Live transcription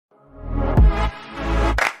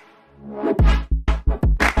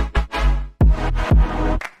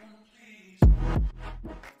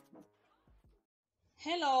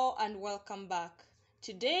Hello and welcome back.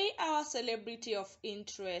 Today our celebrity of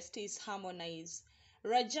interest is Harmonize.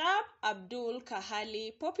 Rajab Abdul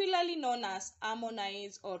Kahali, popularly known as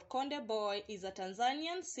Harmonize or Konde Boy, is a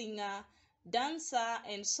Tanzanian singer, dancer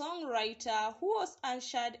and songwriter who was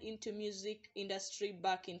ushered into music industry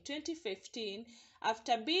back in 2015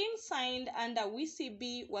 after being signed under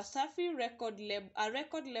WCB Wasafi a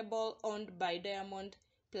record label owned by Diamond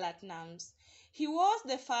Platnumz. He was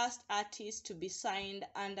the first artist to be signed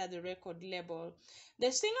under the record label. The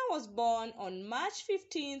singer was born on March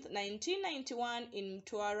 15, 1991 in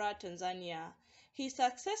Mtwara, Tanzania. He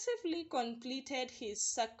successfully completed his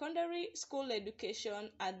secondary school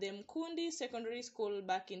education at the Mkundi Secondary School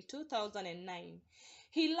back in 2009.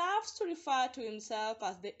 He loves to refer to himself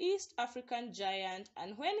as the East African giant,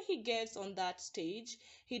 and when he gets on that stage,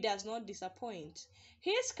 he does not disappoint.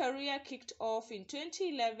 His career kicked off in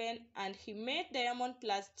 2011 and he met Diamond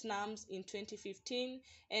Platnumz in 2015,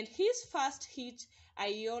 and his first hit,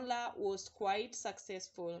 Ayola, was quite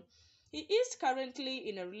successful. He is currently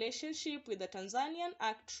in a relationship with the Tanzanian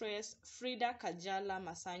actress Frida Kajala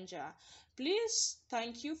Masanja. Please,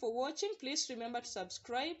 thank you for watching. Please remember to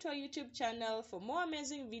subscribe to our YouTube channel for more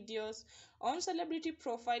amazing videos on celebrity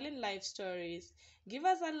profile and life stories. Give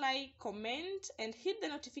us a like, comment, and hit the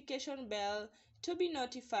notification bell to be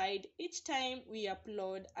notified each time we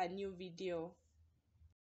upload a new video.